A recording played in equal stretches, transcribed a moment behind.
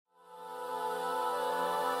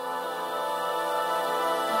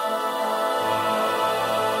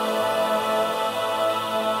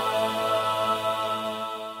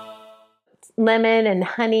lemon and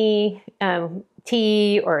honey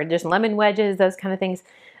tea, or just lemon wedges, those kind of things.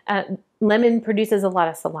 Lemon produces a lot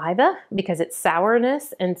of saliva because it's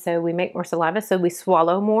sourness, and so we make more saliva, so we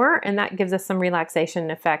swallow more, and that gives us some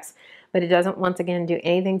relaxation effects, but it doesn't, once again, do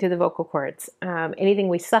anything to the vocal cords. Anything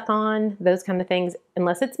we suck on, those kind of things,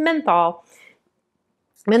 unless it's menthol,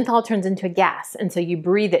 menthol turns into a gas, and so you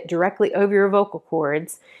breathe it directly over your vocal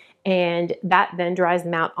cords, and that then dries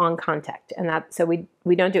them out on contact. And so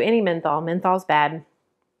we don't do any menthol. Menthol's bad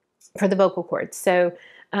for the vocal cords. So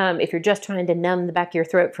if you're just trying to numb the back of your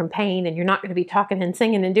throat from pain and you're not going to be talking and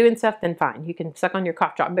singing and doing stuff, then fine, you can suck on your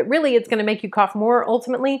cough drop. But really, it's going to make you cough more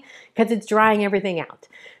ultimately because it's drying everything out.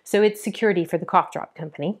 So it's security for the cough drop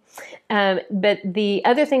company. But the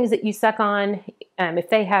other things that you suck on,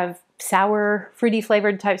 if they have sour, fruity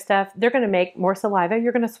flavored type stuff, they're going to make more saliva.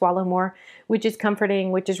 You're going to swallow more, which is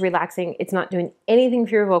comforting, which is relaxing. It's not doing anything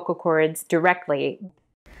for your vocal cords directly.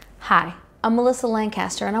 Hi, I'm Melissa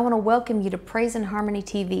Lancaster, and I want to welcome you to Praise and Harmony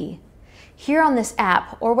TV. Here on this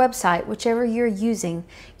app or website, whichever you're using,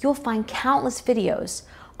 you'll find countless videos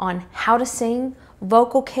on how to sing,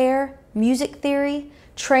 vocal care, music theory,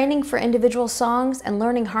 training for individual songs, and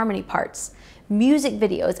learning harmony parts, music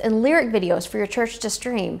videos and lyric videos for your church to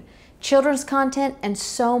stream, children's content, and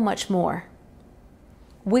so much more.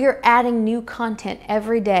 We are adding new content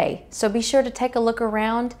every day, so be sure to take a look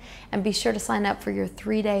around and be sure to sign up for your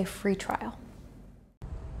 3-day free trial.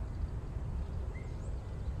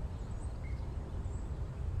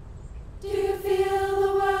 Do you feel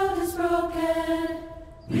the world is broken?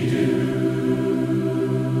 We do.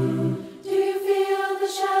 Do you feel the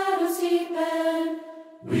shadows deepen?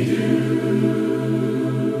 We do.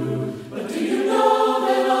 But do you know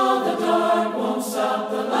that all the dark won't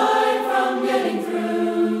stop the light from getting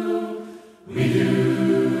through? We do.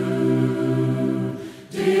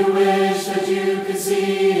 Do you wish that you could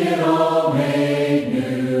see it all made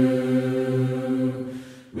new?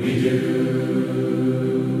 We do.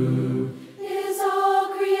 Is all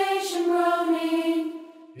creation groaning?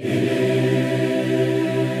 It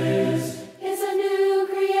is. Is a new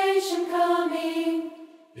creation coming?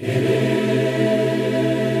 It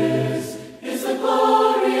is. It's the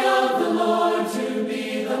glory of the Lord to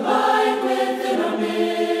be the light within our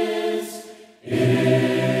midst. It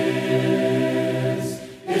is.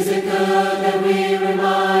 Is it good that we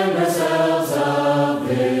remind ourselves of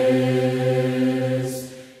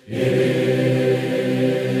this? It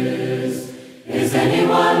is. Is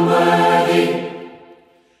anyone worthy?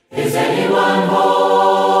 Is anyone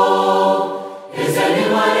whole? Is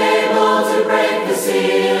anyone able to break the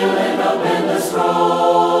seal and open the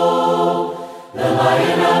scroll? The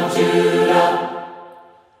Lion of Judah,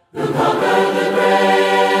 who conquered the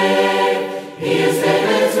grave, he is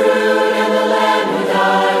David's root and the Lamb who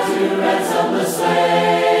died to ransom the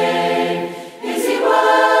slave. Is he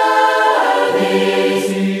worthy?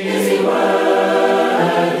 Is he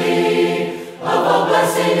worthy of all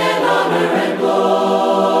blessing and honor and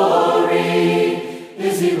glory?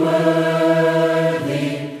 Is he worthy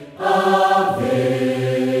of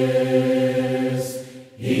this?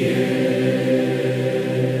 He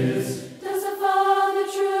is. Does the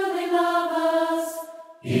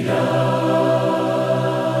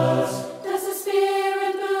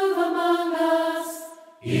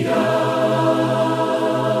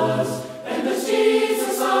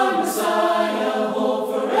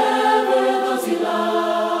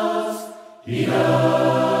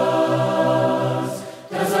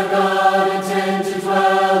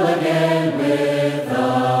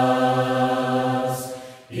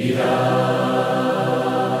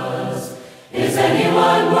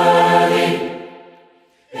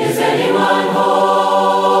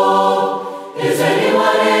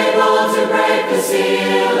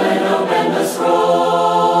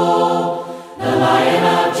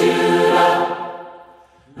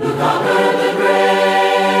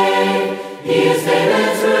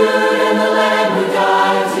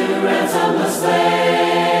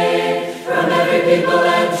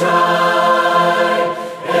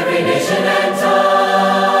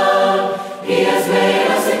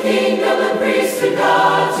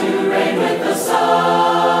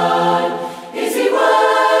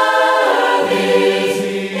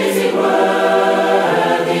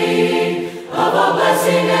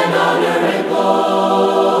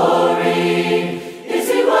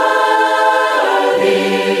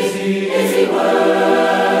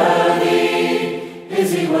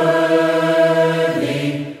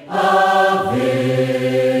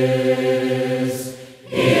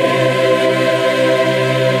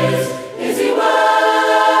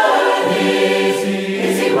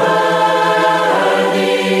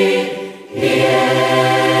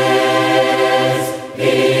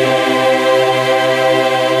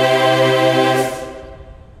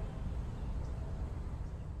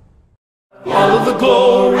the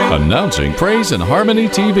glory. Announcing Praise and Harmony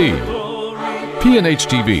TV. P&H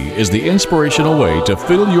TV is the inspirational way to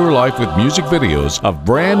fill your life with music videos of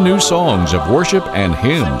brand new songs of worship and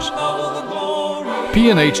hymns.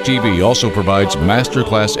 P&H TV also provides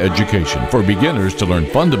masterclass education for beginners to learn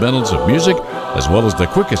fundamentals of music, as well as the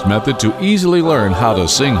quickest method to easily learn how to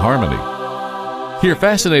sing harmony. Hear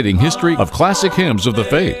fascinating history of classic hymns of the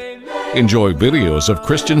faith. Enjoy videos of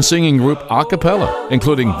Christian singing group Acappella,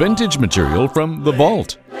 including vintage material from The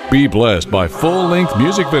Vault. Be blessed by full-length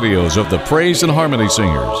music videos of the Praise and Harmony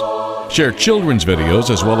singers. Share children's videos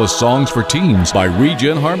as well as songs for teens by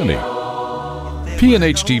Regen Harmony.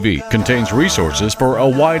 P&H TV contains resources for a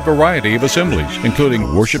wide variety of assemblies,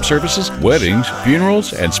 including worship services, weddings,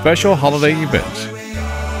 funerals, and special holiday events.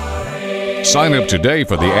 Sign up today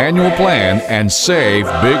for the annual plan and save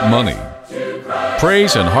big money.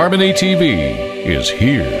 Praise and Harmony TV is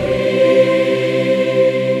here.